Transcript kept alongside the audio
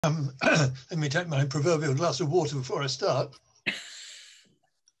Let me take my proverbial glass of water before I start.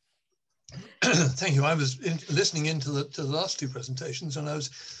 Thank you. I was listening into the last two presentations, and I was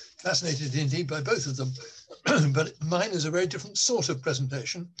fascinated indeed by both of them. But mine is a very different sort of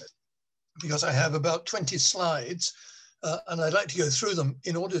presentation because I have about 20 slides, and I'd like to go through them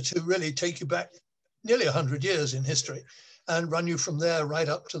in order to really take you back nearly 100 years in history and run you from there right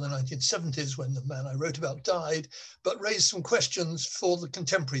up to the 1970s when the man I wrote about died, but raise some questions for the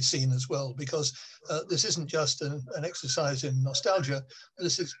contemporary scene as well, because this isn't just an exercise in nostalgia.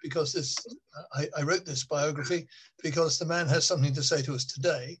 This is because I wrote this biography because the man has something to say to us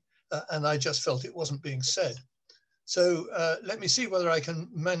today, and I just felt it wasn't being said. So let me see whether I can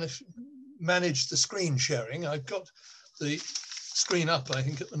manage the screen sharing. I've got the screen up, I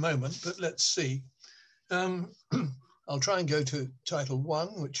think, at the moment, but let's see. I'll try and go to title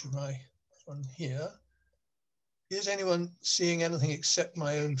 1, which is my one here. Is anyone seeing anything except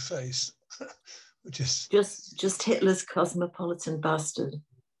my own face? Which is just Hitler's Cosmopolitan bastard.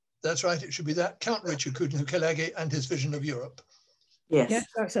 That's right. It should be that. Count Richard Coudenhove-Kalergi and his vision of Europe. Yes. Yes,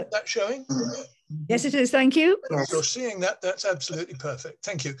 that's it. Is that showing? Yes, it is. Thank you. Yes. You're seeing that. That's absolutely perfect.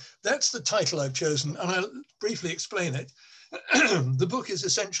 Thank you. That's the title I've chosen, and I'll briefly explain it. The book is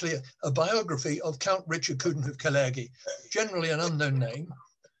essentially a biography of Count Richard Coudenhove-Kalergi, generally an unknown name,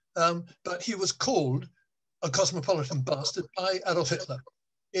 but he was called a cosmopolitan bastard by Adolf Hitler.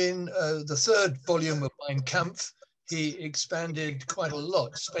 In the third volume of Mein Kampf, he expended quite a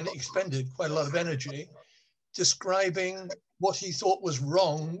lot of energy describing what he thought was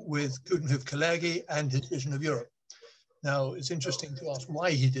wrong with Coudenhove-Kalergi and his vision of Europe. Now, it's interesting to ask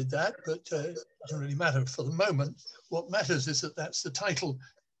why he did that, but it doesn't really matter for the moment. What matters is that that's the title,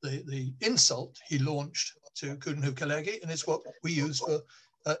 the insult he launched to Coudenhove-Kalergi, and it's what we use for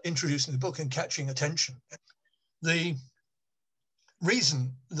introducing the book and catching attention. The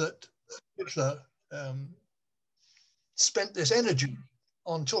reason that Hitler spent this energy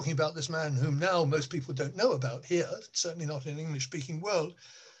on talking about this man whom now most people don't know about here, certainly not in the English-speaking world,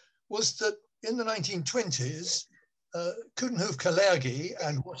 was that in the 1920s, Coudenhove-Kalergi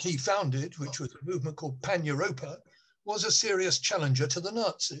and what he founded, which was a movement called Pan-Europa, was a serious challenger to the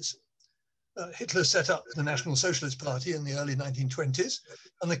Nazis. Hitler set up the National Socialist Party in the early 1920s,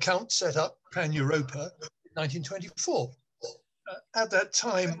 and the Count set up Pan-Europa in 1924. At that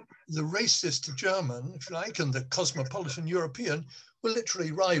time, the racist German, if you like, and the cosmopolitan European were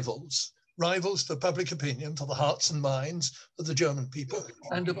literally rivals for public opinion, for the hearts and minds of the German people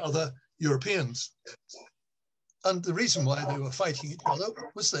and of other Europeans. And the reason why they were fighting each other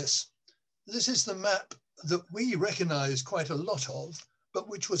was this. This is the map that we recognize quite a lot of, but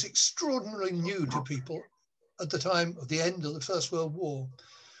which was extraordinarily new to people at the time of the end of the First World War.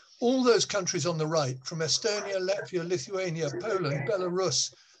 All those countries on the right, from Estonia, Latvia, Lithuania, Poland,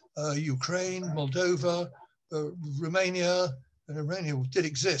 Belarus, Ukraine, Moldova, Romania, and Romania did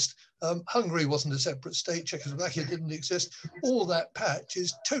exist. Hungary wasn't a separate state, Czechoslovakia didn't exist. All that patch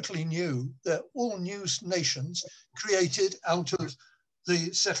is totally new. They're all new nations created out of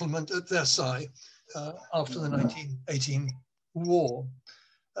the settlement at Versailles after the 1918 war.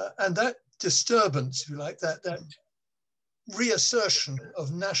 And that disturbance, if you like, that reassertion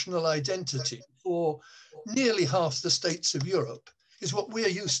of national identity for nearly half the states of Europe is what we're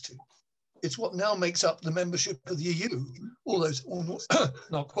used to. It's what now makes up the membership of the EU. All those, almost,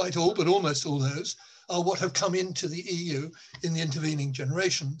 not quite all, but almost all those, are what have come into the EU in the intervening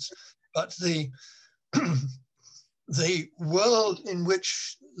generations. But the world in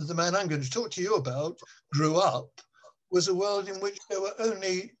which the man I'm going to talk to you about grew up was a world in which there were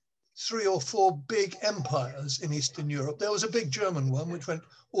only 3 or 4 big empires in Eastern Europe. There was a big German one, which went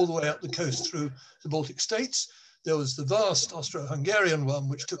all the way up the coast through the Baltic states. There was the vast Austro-Hungarian one,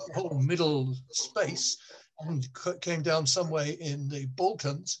 which took the whole middle space and came down some way in the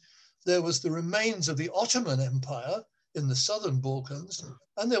Balkans. There was the remains of the Ottoman Empire in the southern Balkans,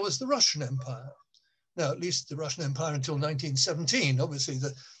 and there was the Russian Empire. Now, at least the Russian Empire until 1917. Obviously,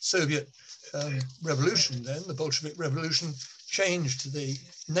 the Soviet revolution then, the Bolshevik revolution, changed the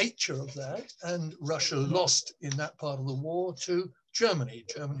nature of that, and Russia lost in that part of the war to Germany.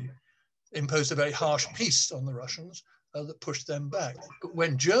 Germany imposed a very harsh peace on the Russians that pushed them back. But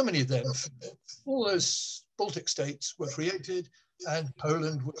when Germany then, all those Baltic states were created and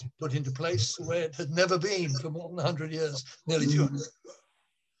Poland was put into place where it had never been for more than 100 years, nearly 200.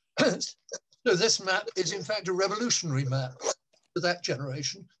 So this map is in fact a revolutionary map to that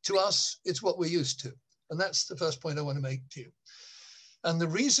generation. To us, it's what we're used to. And that's the first point I want to make to you. And the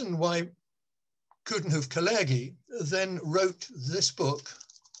reason why Coudenhove-Kalergi then wrote this book,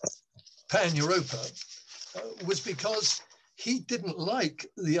 Pan-Europa, was because he didn't like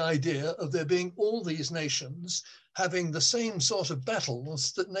the idea of there being all these nations having the same sort of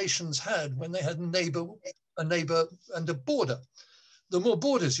battles that nations had when they had a neighbor and a border. The more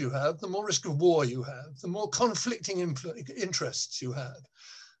borders you have, the more risk of war you have, the more conflicting interests you have.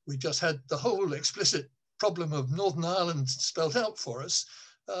 We just had the whole explicit problem of Northern Ireland spelled out for us.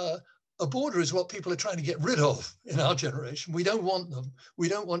 A border is what people are trying to get rid of in our generation. We don't want them. We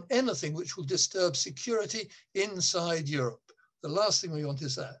don't want anything which will disturb security inside Europe. The last thing we want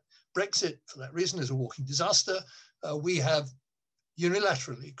is that. Brexit, for that reason, is a walking disaster. We have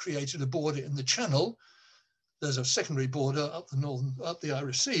unilaterally created a border in the Channel. There's a secondary border up the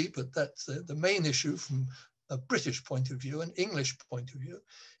Irish Sea, but that's the main issue from a British point of view, an English point of view,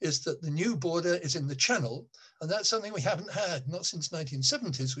 is that the new border is in the Channel, and that's something we haven't had, not since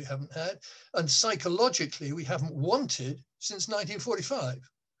 1970s we haven't had, and psychologically we haven't wanted since 1945.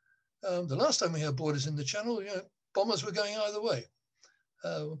 The last time we had borders in the Channel, bombers were going either way,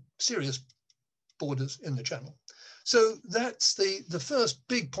 serious borders in the Channel. So that's the first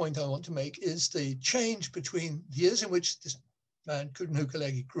big point I want to make, is the change between the years in which this man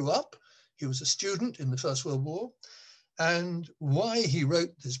Coudenhove-Kalergi grew up. He was a student in the First World War, and why he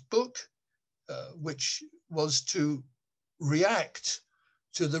wrote this book, which was to react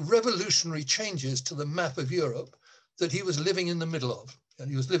to the revolutionary changes to the map of Europe that he was living in the middle of,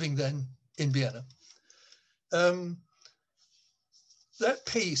 and he was living then in Vienna. That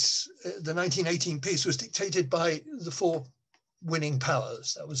peace, the 1918 peace, was dictated by the four winning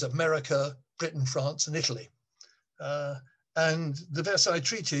powers. That was America, Britain, France, and Italy. And the Versailles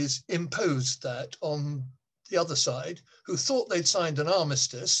Treaties imposed that on the other side, who thought they'd signed an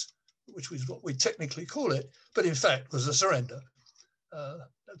armistice, which was what we technically call it, but in fact was a surrender.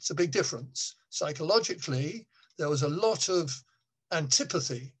 That's a big difference. Psychologically, there was a lot of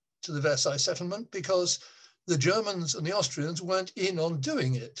antipathy to the Versailles settlement because the Germans and the Austrians weren't in on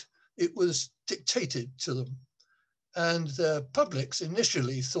doing it. It was dictated to them. And their publics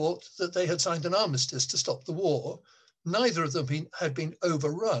initially thought that they had signed an armistice to stop the war. Neither of them had been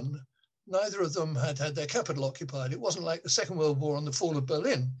overrun. Neither of them had had their capital occupied. It wasn't like the Second World War and the fall of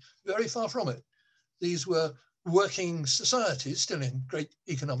Berlin, very far from it. These were working societies, still in great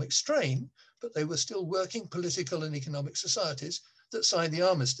economic strain, but they were still working political and economic societies that signed the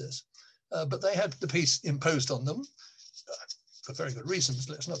armistice. But they had the peace imposed on them for very good reasons.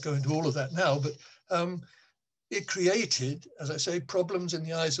 Let's not go into all of that now, but it created, as I say, problems in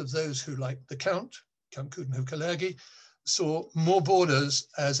the eyes of those who, like the Count Coudenhove-Kalergi, saw more borders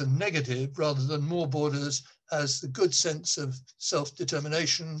as a negative rather than more borders as the good sense of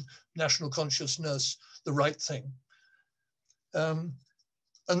self-determination, national consciousness, the right thing.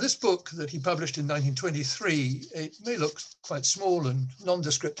 And this book that he published in 1923, it may look quite small and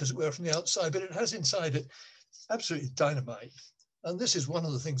nondescript as it were from the outside, but it has inside it absolutely dynamite. And this is one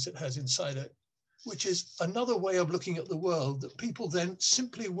of the things it has inside it, which is another way of looking at the world that people then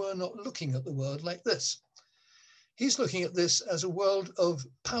simply were not looking at the world like this. He's looking at this as a world of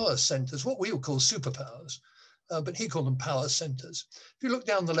power centers, what we would call superpowers, but he called them power centers. If you look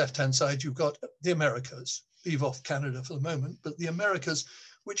down the left-hand side, you've got the Americas, leave off Canada for the moment, but the Americas,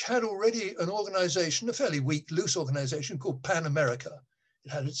 which had already an organization, a fairly weak, loose organization called Pan America. It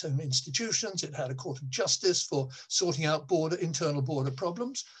had its own institutions, it had a court of justice for sorting out internal border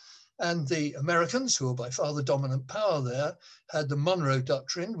problems. And the Americans, who were by far the dominant power there, had the Monroe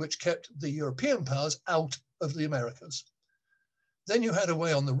Doctrine, which kept the European powers out of the Americas. Then you had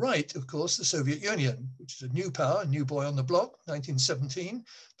away on the right, of course, the Soviet Union, which is a new power, a new boy on the block, 1917,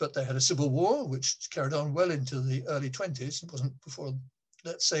 but they had a civil war, which carried on well into the early 20s. It wasn't before,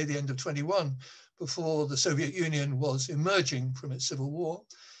 let's say, the end of 21, before the Soviet Union was emerging from its civil war.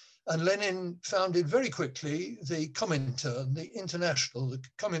 And Lenin founded very quickly the Comintern, the International, the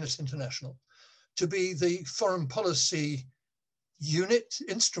Communist International, to be the foreign policy unit,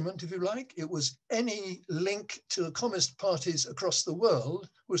 instrument, if you like. It was any link to the communist parties across the world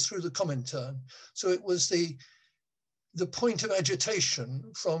was through the Comintern. So it was the point of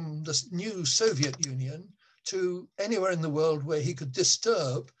agitation from the new Soviet Union to anywhere in the world where he could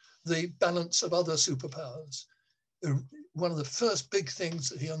disturb the balance of other superpowers. One of the first big things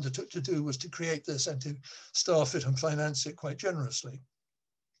that he undertook to do was to create this and to staff it and finance it quite generously.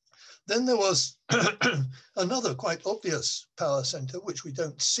 Then there was another quite obvious power center, which we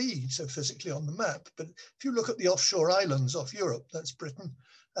don't see so physically on the map. But if you look at the offshore islands off Europe, that's Britain.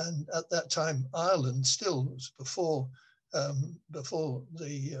 And at that time, Ireland still was before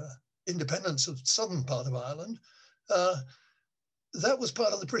the independence of the southern part of Ireland. That was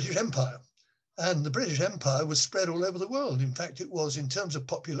part of the British Empire. And the British Empire was spread all over the world. In fact, it was, in terms of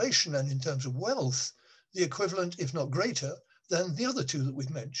population and in terms of wealth, the equivalent, if not greater, than the other two that we've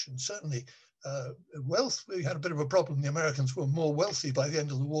mentioned. Certainly wealth, we had a bit of a problem. The Americans were more wealthy by the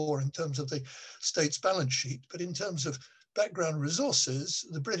end of the war in terms of the state's balance sheet, but in terms of background resources,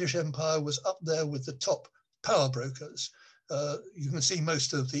 the British Empire was up there with the top power brokers. You can see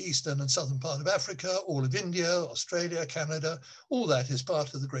most of the eastern and southern part of Africa, all of India, Australia, Canada, all that is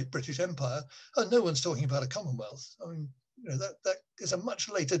part of the great British Empire. And no one's talking about a Commonwealth. I mean, that is a much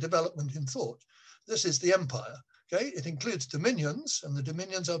later development in thought. This is the empire, okay? It includes dominions, and the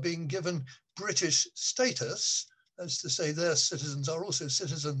dominions are being given British status, as to say their citizens are also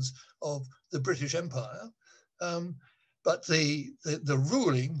citizens of the British Empire. But the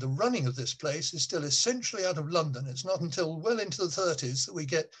running of this place is still essentially out of London. It's not until well into the 30s that we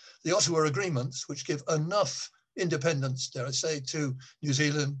get the Ottawa Agreements, which give enough independence, dare I say, to New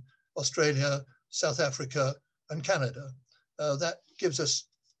Zealand, Australia, South Africa, and Canada. That gives us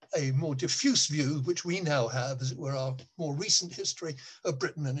a more diffuse view, which we now have, as it were, our more recent history of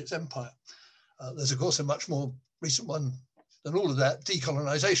Britain and its empire. There's, of course, a much more recent one than all of that,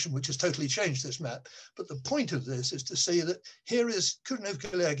 decolonization, which has totally changed this map. But the point of this is to see that here is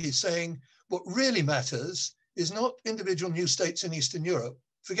Coudenhove-Kalergi saying what really matters is not individual new states in Eastern Europe.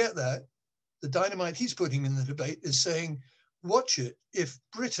 Forget that. The dynamite he's putting in the debate is saying, watch it, if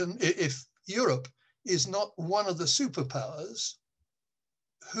Europe is not one of the superpowers,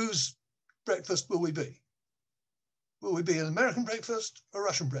 whose breakfast will we be? Will we be an American breakfast or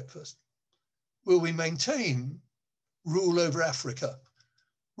Russian breakfast? Will we maintain rule over Africa,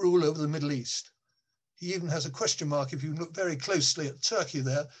 rule over the Middle East? He even has a question mark. If you look very closely at Turkey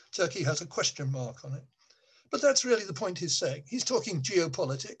there, Turkey has a question mark on it. But that's really the point he's saying. He's talking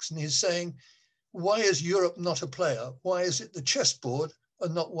geopolitics, and he's saying, why is Europe not a player? Why is it the chessboard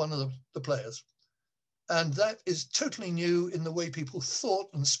and not one of the players? And that is totally new in the way people thought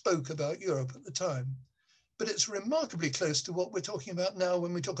and spoke about Europe at the time. But it's remarkably close to what we're talking about now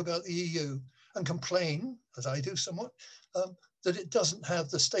when we talk about the EU and complain, as I do somewhat, that it doesn't have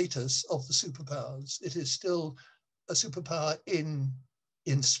the status of the superpowers. It is still a superpower in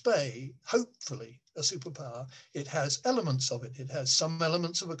spe, hopefully a superpower. It has elements of it. It has some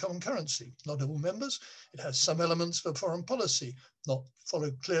elements of a common currency, not all members. It has some elements of foreign policy, not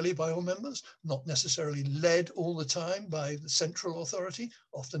followed clearly by all members, not necessarily led all the time by the central authority,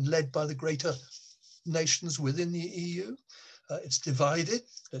 often led by the greater nations within the EU. It's divided.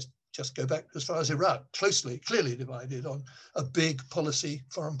 Let's just go back as far as Iraq, clearly divided on a big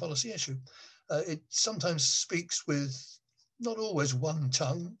foreign policy issue. It sometimes speaks with not always one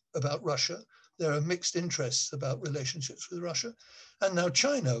tongue about Russia. There are mixed interests about relationships with Russia. And now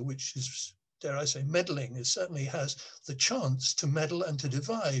China, which is, dare I say, meddling, it certainly has the chance to meddle and to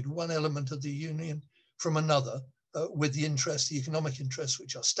divide one element of the Union from another, with the interests, the economic interests,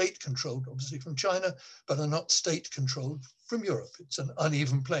 which are state-controlled, obviously, from China, but are not state-controlled from Europe. It's an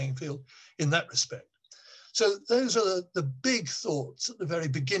uneven playing field in that respect. So those are the big thoughts at the very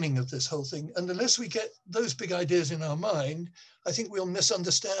beginning of this whole thing. And unless we get those big ideas in our mind, I think we'll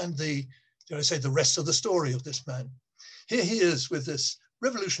misunderstand the rest of the story of this man. Here he is with this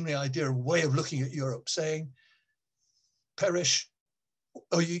revolutionary idea, way of looking at Europe, saying, perish,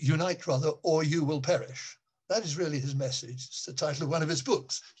 or unite rather, or you will perish. That is really his message. It's the title of one of his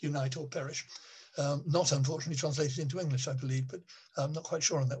books, Unite or Perish. Not unfortunately translated into English, I believe, but I'm not quite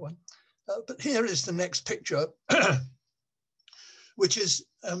sure on that one. But here is the next picture, which is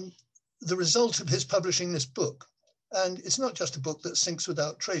the result of his publishing this book. And it's not just a book that sinks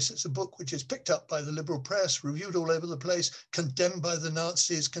without trace. It's a book which is picked up by the liberal press, reviewed all over the place, condemned by the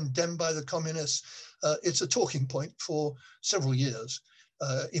Nazis, condemned by the communists. It's a talking point for several years,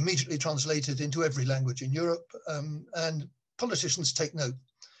 immediately translated into every language in Europe, and politicians take note.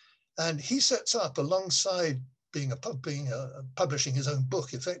 And he sets up, alongside publishing his own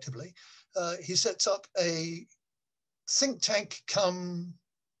book effectively, he sets up a think tank cum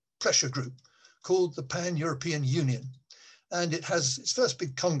pressure group called the Pan-European Union. And it has its first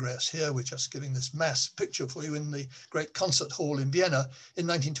big congress here. We're just giving this mass picture for you in the great concert hall in Vienna in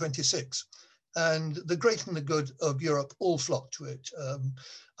 1926. And the great and the good of Europe all flock to it.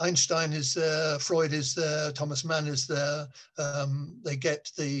 Einstein is there, Freud is there, Thomas Mann is there. They get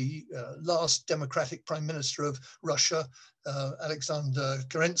the last democratic prime minister of Russia, Alexander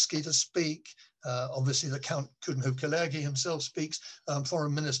Kerensky, to speak. Obviously, the Count Coudenhove-Kalergi himself speaks.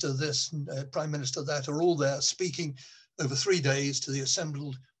 Foreign minister this, prime minister that are all there speaking over 3 days to the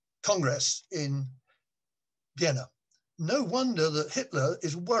assembled Congress in Vienna. No wonder that Hitler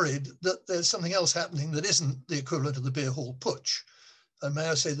is worried that there's something else happening that isn't the equivalent of the beer hall putsch. And may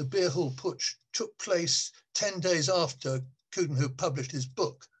I say, the beer hall putsch took place 10 days after Coudenhove published his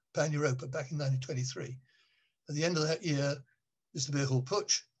book, Pan-Europa, back in 1923. At the end of that year, is the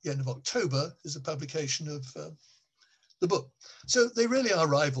Putsch. The end of October is the publication of the book. So they really are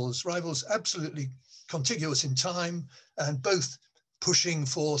rivals absolutely contiguous in time, and both pushing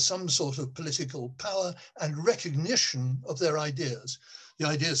for some sort of political power and recognition of their ideas. The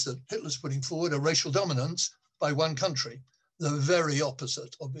ideas that Hitler's putting forward are racial dominance by one country, the very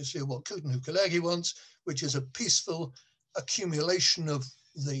opposite, obviously, of what Coudenhove-Kalergi wants, which is a peaceful accumulation of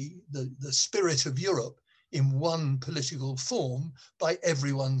the spirit of Europe in one political form by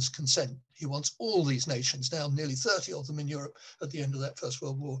everyone's consent. He wants all these nations, now nearly 30 of them in Europe at the end of that First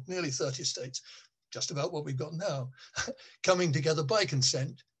World War, nearly 30 states, just about what we've got now, coming together by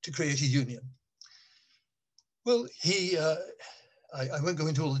consent to create a union. Well, I won't go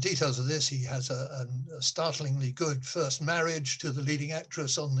into all the details of this. He has a startlingly good first marriage to the leading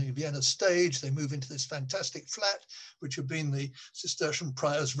actress on the Vienna stage. They move into this fantastic flat, which had been the Cistercian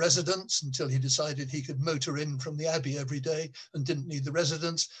prior's residence until he decided he could motor in from the Abbey every day and didn't need the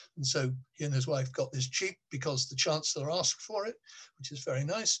residence. And so he and his wife got this cheap because the Chancellor asked for it, which is very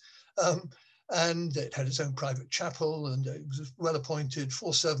nice. And it had its own private chapel, and it was well appointed,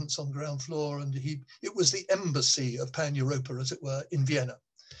 4 servants on the ground floor, and it was the embassy of Pan-Europa, as it were, in Vienna.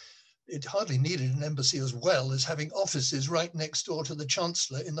 It hardly needed an embassy as well as having offices right next door to the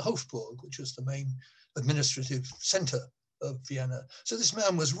Chancellor in the Hofburg, which was the main administrative center of Vienna. So this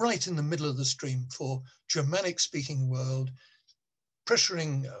man was right in the middle of the stream for Germanic-speaking world,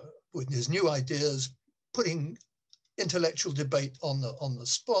 pressuring with his new ideas, putting intellectual debate on the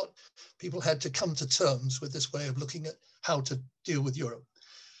spot. People had to come to terms with this way of looking at how to deal with Europe.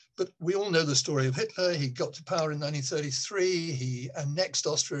 But we all know the story of Hitler. He got to power in 1933. He annexed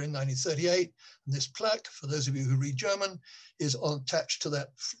Austria in 1938. And this plaque, for those of you who read German, is attached to that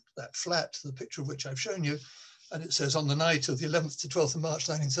flat, the picture of which I've shown you. And it says, on the night of the 11th to 12th of March,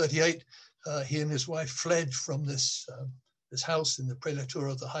 1938, he and his wife fled from this house in the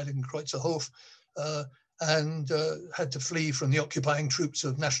Prälatur of the Heiligenkreuzerhof, and had to flee from the occupying troops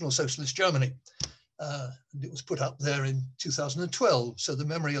of National Socialist Germany. And it was put up there in 2012, so the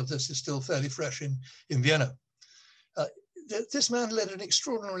memory of this is still fairly fresh in Vienna. This man led an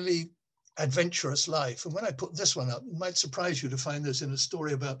extraordinarily adventurous life, and when I put this one up, it might surprise you to find this in a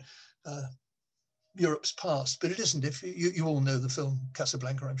story about Europe's past, but it isn't. If you all know the film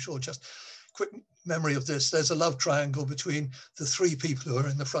Casablanca, I'm sure. Just quick memory of this. There's a love triangle between the 3 people who are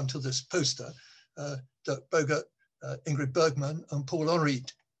in the front of this poster, Dirk Bogert, Ingrid Bergman, and Paul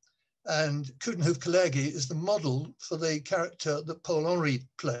Henriet. And Coudenhove-Kalergi is the model for the character that Paul Henriet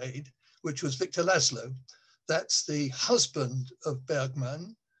played, which was Victor Laszlo. That's the husband of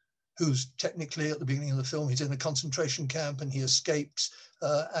Bergman, who's technically at the beginning of the film, he's in a concentration camp and he escapes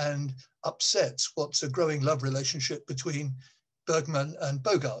and upsets what's a growing love relationship between Bergman and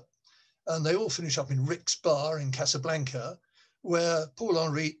Bogart. And they all finish up in Rick's bar in Casablanca, where Paul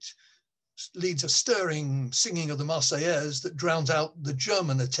Henriet leads a stirring singing of the Marseillaise that drowns out the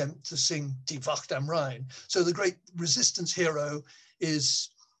German attempt to sing Die Wacht am Rhein. So the great resistance hero is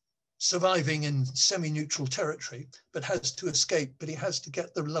surviving in semi-neutral territory, but has to escape, but he has to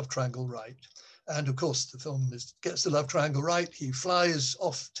get the love triangle right. And of course, the film gets the love triangle right. He flies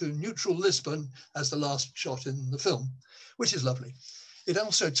off to neutral Lisbon as the last shot in the film, which is lovely. It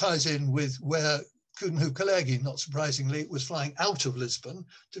also ties in with where Coudenhove-Kalergi, not surprisingly, was flying out of Lisbon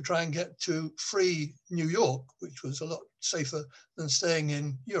to try and get to free New York, which was a lot safer than staying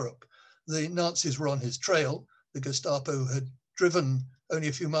in Europe. The Nazis were on his trail. The Gestapo had driven only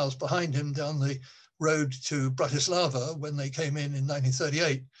a few miles behind him down the road to Bratislava when they came in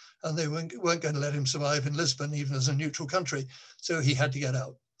 1938, and they weren't going to let him survive in Lisbon, even as a neutral country. So he had to get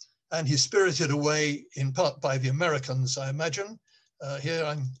out. And he's spirited away in part by the Americans, I imagine. Here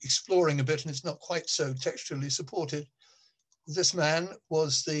I'm exploring a bit, and it's not quite so textually supported. This man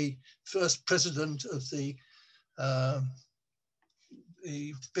was the first president of the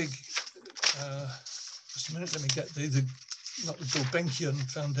big, just a minute, let me get the not the Gulbenkian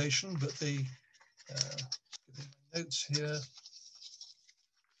Foundation, but the, notes here.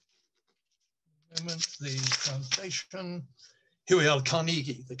 The foundation. Here we are,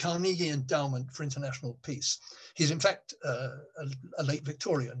 Carnegie, the Carnegie Endowment for International Peace. He's in fact a late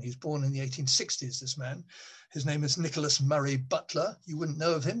Victorian. He's born in the 1860s, this man. His name is Nicholas Murray Butler. You wouldn't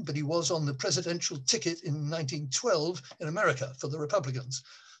know of him, but he was on the presidential ticket in 1912 in America for the Republicans,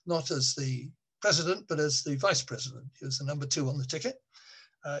 not as the president, but as the vice president. He was the number 2 on the ticket.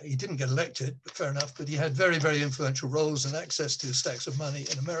 He didn't get elected, but fair enough, but he had very, very influential roles and access to stacks of money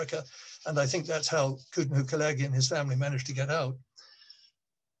in America. And I think that's how Coudenhove-Kalergi and his family managed to get out.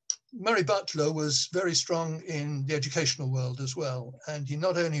 Murray Butler was very strong in the educational world as well. And he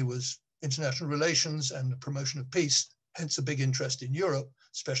not only was international relations and the promotion of peace, hence a big interest in Europe,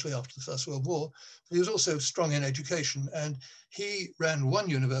 especially after the First World War. But he was also strong in education, and he ran one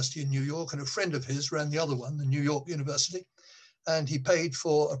university in New York, and a friend of his ran the other one, the New York University. And he paid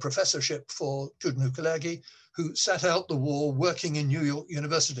for a professorship for Coudenhove-Kalergi, who sat out the war working in New York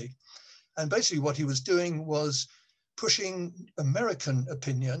University. And basically what he was doing was pushing American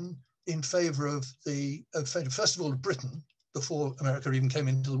opinion in favor of first of all, Britain. Before America even came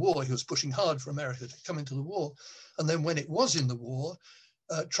into the war, he was pushing hard for America to come into the war. And then when it was in the war,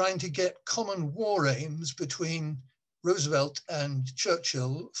 trying to get common war aims between Roosevelt and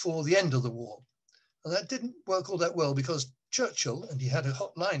Churchill for the end of the war. And that didn't work all that well, because Churchill, and he had a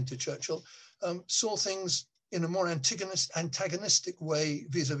hot line to Churchill, saw things in a more antagonistic way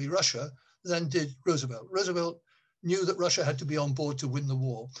vis-a-vis Russia than did Roosevelt. Roosevelt knew that Russia had to be on board to win the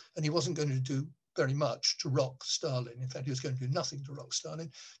war, and he wasn't going to do very much to rock Stalin. In fact, he was going to do nothing to rock Stalin.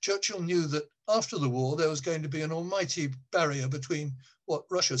 Churchill knew that after the war, there was going to be an almighty barrier between what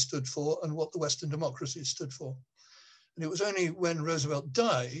Russia stood for and what the Western democracies stood for. And it was only when Roosevelt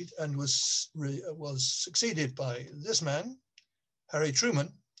died and was succeeded by this man, Harry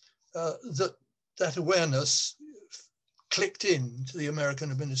Truman, that awareness clicked in to the American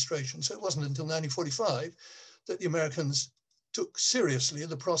administration. So it wasn't until 1945 that the Americans took seriously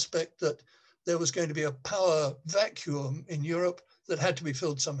the prospect that there was going to be a power vacuum in Europe that had to be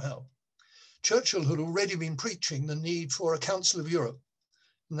filled somehow. Churchill had already been preaching the need for a Council of Europe.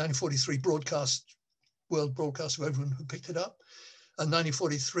 In 1943 world broadcast of everyone who picked it up. And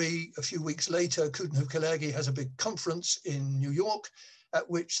 1943, a few weeks later, Coudenhove-Kalergi has a big conference in New York at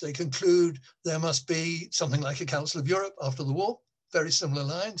which they conclude there must be something like a Council of Europe after the war, very similar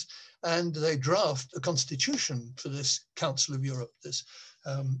lines, and they draft a constitution for this Council of Europe, this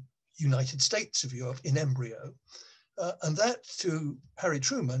United States of Europe in embryo. And that, to Harry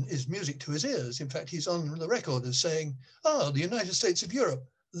Truman, is music to his ears. In fact, he's on the record as saying, the United States of Europe,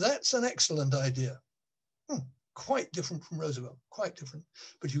 that's an excellent idea. Quite different from Roosevelt, quite different.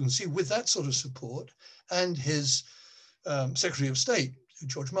 But you can see with that sort of support and his Secretary of State,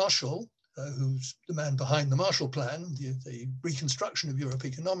 George Marshall, who's the man behind the Marshall Plan, the reconstruction of Europe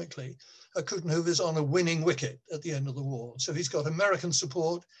economically, Coudenhove is on a winning wicket at the end of the war. So he's got American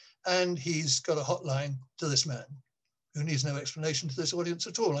support and he's got a hotline to this man, who needs no explanation to this audience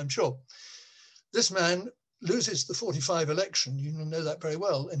at all, I'm sure. This man loses the 45 election, you know that very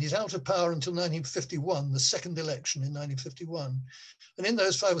well, and he's out of power until 1951, the second election in 1951. And in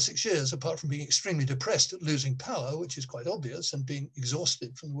those 5 or 6 years, apart from being extremely depressed at losing power, which is quite obvious, and being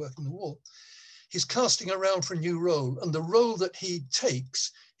exhausted from the work in the war, he's casting around for a new role. And the role that he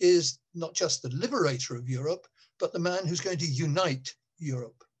takes is not just the liberator of Europe, but the man who's going to unite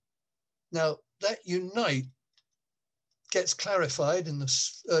Europe. Now, that unite gets clarified in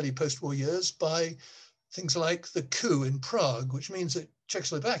the early post-war years by things like the coup in Prague, which means that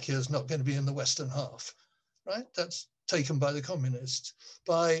Czechoslovakia is not going to be in the Western half, right? That's taken by the communists,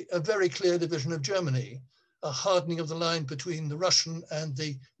 by a very clear division of Germany, a hardening of the line between the Russian and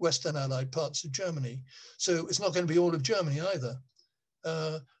the Western Allied parts of Germany. So it's not going to be all of Germany either.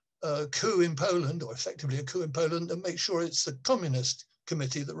 A coup in Poland, or effectively a coup in Poland, that makes sure it's the Communist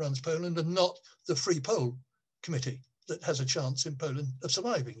Committee that runs Poland and not the Free Pole Committee that has a chance in Poland of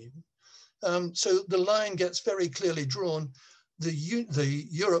surviving even. So the line gets very clearly drawn. The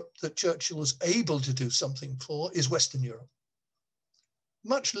Europe that Churchill was able to do something for is Western Europe.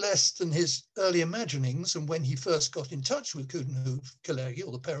 Much less than his early imaginings, and when he first got in touch with Coudenhove-Kalergi,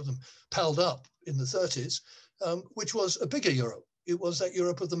 or the pair of them palled up in the 30s, which was a bigger Europe. It was that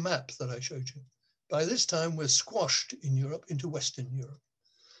Europe of the map that I showed you. By this time, we're squashed in Europe into Western Europe.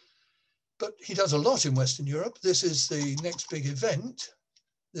 But he does a lot in Western Europe. This is the next big event.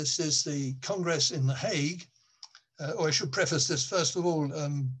 This is the Congress in The Hague, or I should preface this first of all,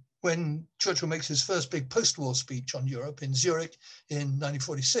 when Churchill makes his first big post-war speech on Europe in Zurich in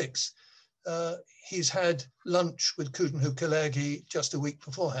 1946, he's had lunch with Coudenhove-Kalergi just a week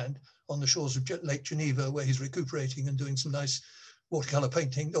beforehand on the shores of Lake Geneva, where he's recuperating and doing some nice watercolor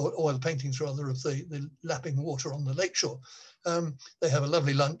painting, or oil paintings rather, of the lapping water on the lakeshore. They have a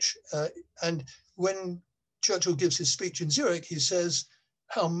lovely lunch. And when Churchill gives his speech in Zurich, he says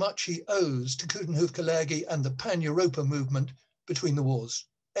how much he owes to Coudenhove-Kalergi and the Pan-Europa movement between the wars,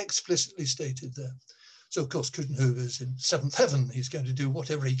 explicitly stated there. So of course, Coudenhove is in seventh heaven. He's going to do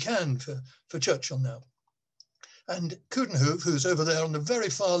whatever he can for Churchill now. And Coudenhove, who's over there on the very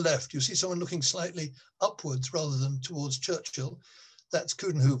far left, you see someone looking slightly upwards rather than towards Churchill. That's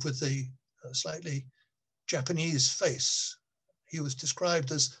Coudenhove with the slightly Japanese face. He was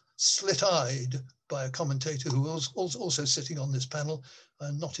described as slit-eyed by a commentator who was also sitting on this panel,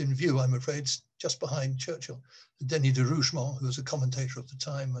 not in view, I'm afraid, just behind Churchill, Denis de Rougemont, who was a commentator of the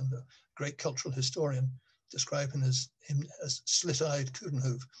time and a great cultural historian, described him as slit-eyed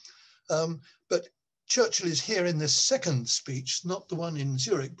Coudenhove. But Churchill is here in this second speech, not the one in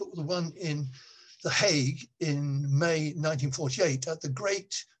Zurich, but the one in The Hague in May 1948 at the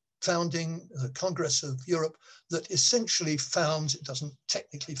great founding Congress of Europe that essentially founds, it doesn't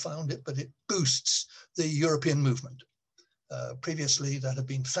technically found it, but it boosts the European movement. Previously, that had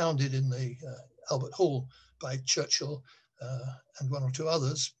been founded in the Albert Hall by Churchill and one or two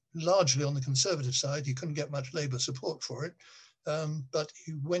others, largely on the conservative side. He couldn't get much Labour support for it, but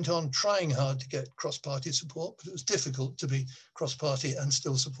he went on trying hard to get cross-party support, but it was difficult to be cross-party and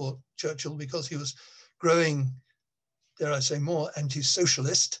still support Churchill because he was growing, dare I say, more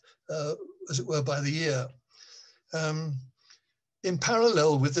anti-socialist, as it were, by the year. In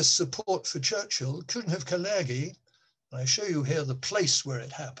parallel with this support for Churchill, Coudenhove-Kalergi, I show you here the place where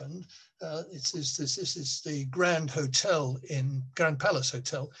it happened. This is the Grand Palace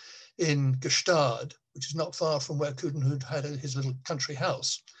Hotel in Gstaad, which is not far from where Coudenhove had his little country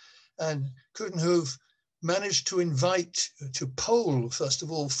house. And Coudenhove managed to poll, first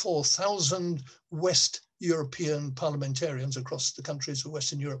of all, 4,000 West European parliamentarians across the countries of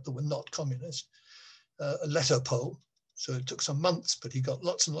Western Europe that were not communist, a letter poll. So it took some months, but he got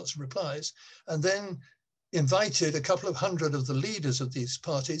lots and lots of replies. And then invited a couple of hundred of the leaders of these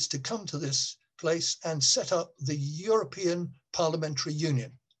parties to come to this place and set up the European Parliamentary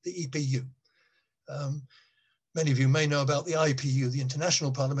Union, the EPU. Many of you may know about the IPU, the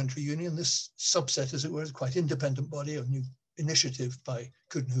International Parliamentary Union. This subset, as it were, is quite independent body, a new initiative by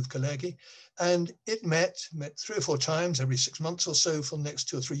Coudenhove-Kalergi. And it met 3 or 4 times every 6 months or so for the next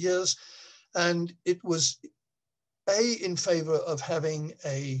 2 or 3 years. And it was in favor of having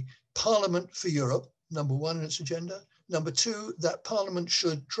a Parliament for Europe, number 1 in its agenda. Number 2, that Parliament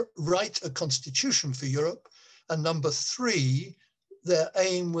should write a constitution for Europe. And number 3, their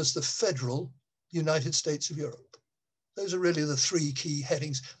aim was the federal United States of Europe. Those are really the 3 key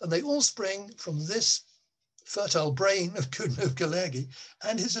headings. And they all spring from this fertile brain of Coudenhove-Kalergi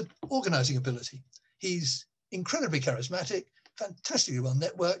and his organizing ability. He's incredibly charismatic, fantastically well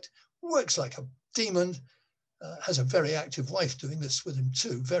networked, works like a demon, has a very active wife doing this with him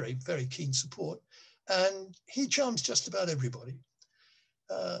too, very, very keen support. And he charms just about everybody.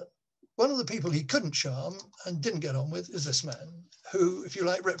 One of the people he couldn't charm and didn't get on with is this man, who, if you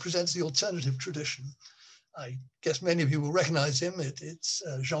like, represents the alternative tradition. I guess many of you will recognize him. It's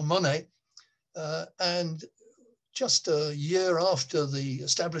Jean Monnet. And just a year after the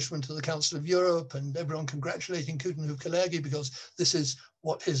establishment of the Council of Europe and everyone congratulating Coudenhove-Kalergi because this is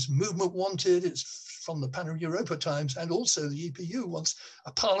what his movement wanted, it's from the Pan-Europa times, and also the EPU wants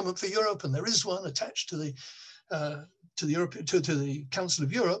a Parliament for Europe, and there is one attached to the Council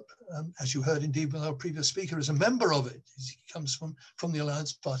of Europe, as you heard indeed with our previous speaker, is a member of it. He comes from the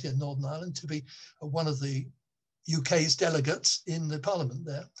Alliance Party in Northern Ireland to be one of the UK's delegates in the Parliament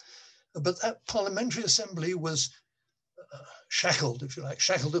there. But that parliamentary assembly was shackled, if you like,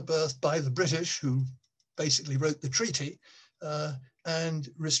 shackled at birth by the British, who basically wrote the treaty, and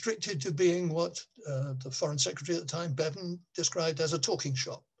restricted to being what the Foreign Secretary at the time, Bevan, described as a talking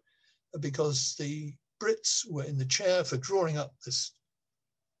shop, because the Brits were in the chair for drawing up this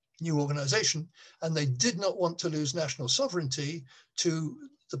new organization, and they did not want to lose national sovereignty to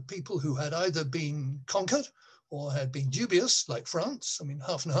the people who had either been conquered or had been dubious, like France. I mean,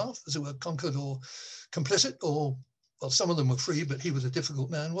 half and half, as it were, conquered or complicit, or, well, some of them were free, but he was a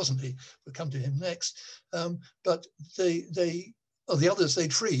difficult man, wasn't he? We'll come to him next. But the others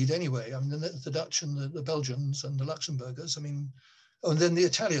they'd freed anyway. I mean, the Dutch and the Belgians and the Luxembourgers. I mean, and then the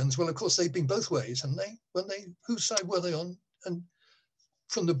Italians. Well, of course, they've been both ways, haven't they? Whose side were they on? And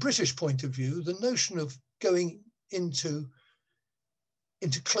from the British point of view, the notion of going into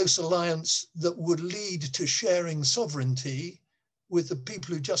close alliance that would lead to sharing sovereignty with the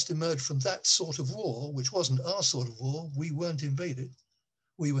people who just emerged from that sort of war, which wasn't our sort of war. We weren't invaded.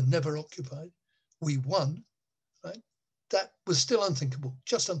 We were never occupied. We won, right? That was still unthinkable,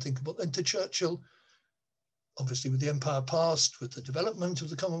 just unthinkable. And to Churchill, obviously with the empire past, with the development of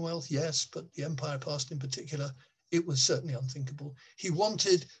the Commonwealth, yes, but the empire past in particular, it was certainly unthinkable. He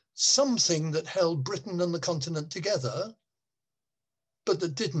wanted something that held Britain and the continent together, but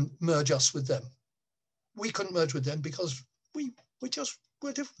that didn't merge us with them. We couldn't merge with them because we were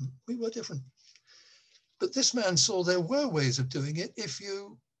different. We were different. But this man saw there were ways of doing it if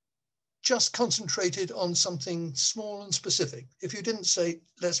you just concentrated on something small and specific. If you didn't say,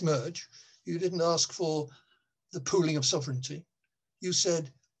 let's merge, you didn't ask for the pooling of sovereignty. You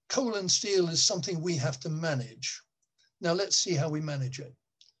said, coal and steel is something we have to manage. Now let's see how we manage it.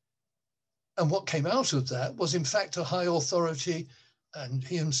 And what came out of that was in fact a high authority, and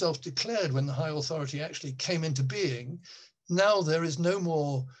he himself declared when the high authority actually came into being, now there is no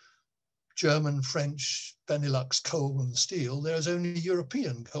more German, French, Benelux coal and steel. There is only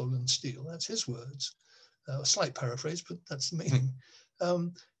European coal and steel. That's his words. A slight paraphrase, but that's the meaning.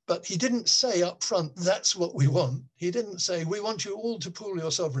 But he didn't say up front, that's what we want. He didn't say, we want you all to pool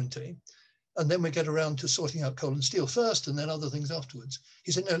your sovereignty, and then we get around to sorting out coal and steel first, and then other things afterwards.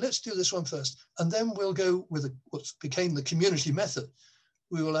 He said, no, let's do this one first, and then we'll go with what became the community method.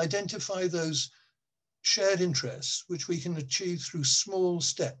 We will identify those shared interests, which we can achieve through small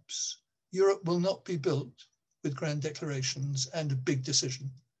steps. Europe will not be built with grand declarations and a big decision.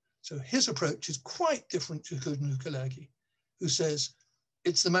 So his approach is quite different to Coudenhove-Kalergi, who says,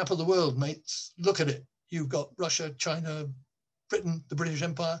 it's the map of the world, mates. Look at it. You've got Russia, China, Britain, the British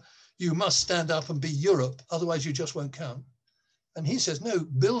Empire. You must stand up and be Europe, otherwise you just won't count. And he says, no,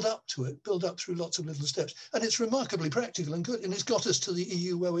 build up to it, build up through lots of little steps. And it's remarkably practical and good, and it's got us to the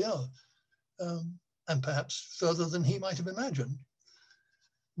EU where we are, and perhaps further than he might have imagined.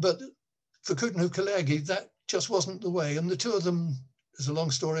 But for Coudenhove-Kalergi, that just wasn't the way. And the two of them, there's a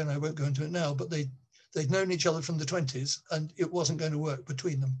long story and I won't go into it now, but they'd known each other from the 20s and it wasn't going to work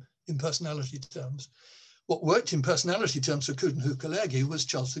between them in personality terms. What worked in personality terms for Coudenhove-Kalergi was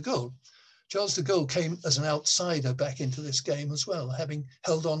Charles de Gaulle. Charles de Gaulle came as an outsider back into this game as well, having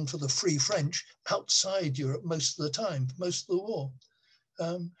held on for the Free French outside Europe most of the time, most of the war.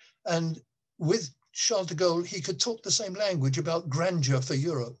 And with Charles de Gaulle, he could talk the same language about grandeur for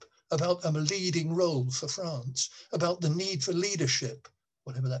Europe, about a leading role for France, about the need for leadership,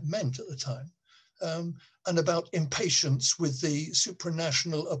 whatever that meant at the time, and about impatience with the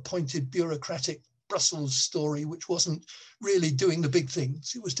supranational appointed bureaucratic Brussels story, which wasn't really doing the big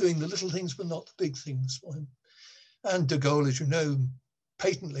things. It was doing the little things, but not the big things for him. And de Gaulle, as you know,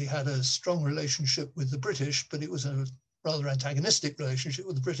 patently had a strong relationship with the British, but it was a rather antagonistic relationship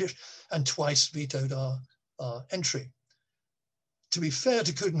with the British, and twice vetoed our entry. To be fair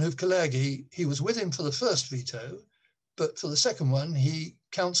to Coudenhove-Kalergi, he was with him for the first veto, but for the second one, he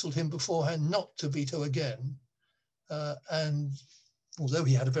counseled him beforehand not to veto again. And although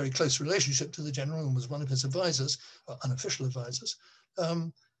he had a very close relationship to the general and was one of his advisors, or unofficial advisors,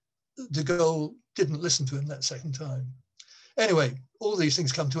 de Gaulle didn't listen to him that second time. Anyway, all these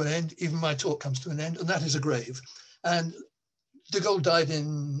things come to an end. Even my talk comes to an end, and that is a grave. And de Gaulle died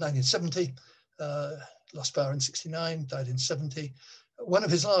in 1970, lost power in 69, died in 70. One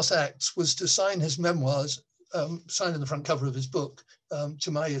of his last acts was to sign his memoirs, signed in the front cover of his book,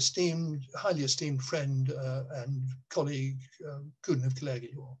 to my esteemed, highly esteemed friend and colleague,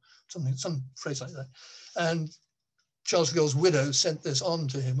 Coudenhove-Kalergi, or something, some phrase like that. And Charles de Gaulle's widow sent this on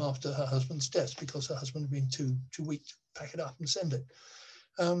to him after her husband's death because her husband had been too weak to pack it up and send it.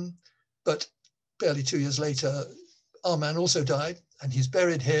 But barely 2 years later, our man also died, and he's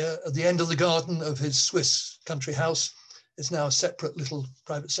buried here at the end of the garden of his Swiss country house. It's now a separate little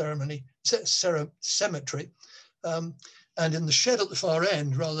private cemetery. And in the shed at the far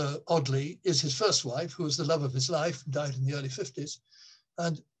end, rather oddly, is his first wife, who was the love of his life, died in the early 50s.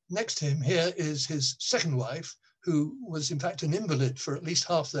 And next to him here is his second wife, who was in fact an invalid for at least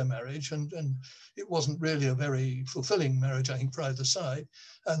half their marriage. And it wasn't really a very fulfilling marriage, I think, for either side.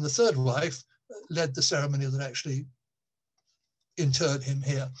 And the third wife led the ceremony that actually interred him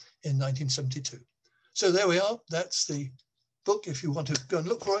here in 1972. So there we are. That's the book, if you want to go and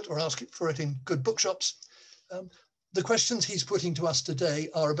look for it or ask for it in good bookshops. The questions he's putting to us today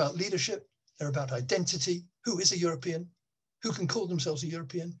are about leadership. They're about identity. Who is a European? Who can call themselves a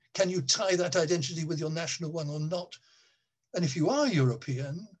European? Can you tie that identity with your national one or not? And if you are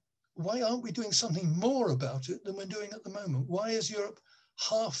European, why aren't we doing something more about it than we're doing at the moment? Why is Europe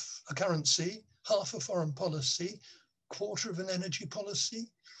half a currency, half a foreign policy, quarter of an energy policy,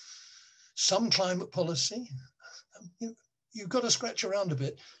 some climate policy? You've got to scratch around a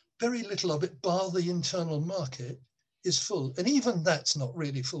bit. Very little of it, bar the internal market, is full. And even that's not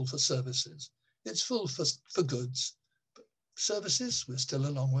really full for services. It's full for goods. But services, we're still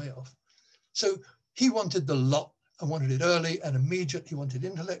a long way off. So he wanted the lot and wanted it early and immediate. He wanted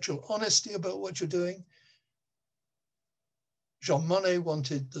intellectual honesty about what you're doing. Jean Monnet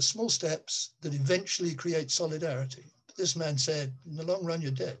wanted the small steps that eventually create solidarity. But this man said, in the long run,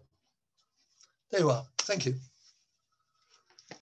 you're dead. There you are. Thank you.